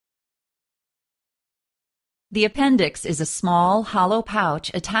The appendix is a small, hollow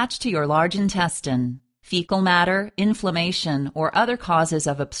pouch attached to your large intestine. Fecal matter, inflammation, or other causes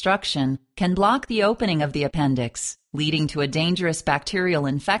of obstruction can block the opening of the appendix, leading to a dangerous bacterial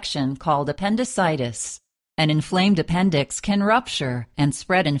infection called appendicitis. An inflamed appendix can rupture and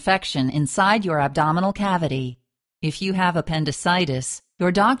spread infection inside your abdominal cavity. If you have appendicitis,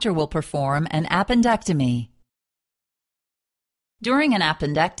 your doctor will perform an appendectomy. During an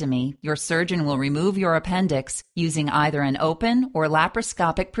appendectomy, your surgeon will remove your appendix using either an open or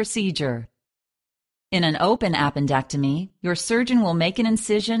laparoscopic procedure. In an open appendectomy, your surgeon will make an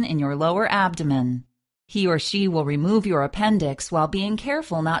incision in your lower abdomen. He or she will remove your appendix while being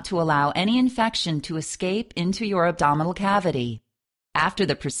careful not to allow any infection to escape into your abdominal cavity. After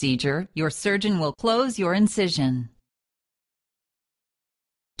the procedure, your surgeon will close your incision.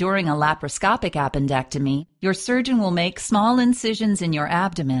 During a laparoscopic appendectomy, your surgeon will make small incisions in your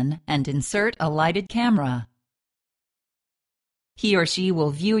abdomen and insert a lighted camera. He or she will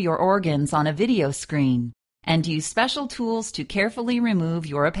view your organs on a video screen and use special tools to carefully remove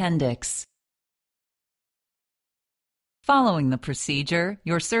your appendix. Following the procedure,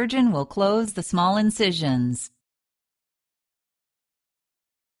 your surgeon will close the small incisions.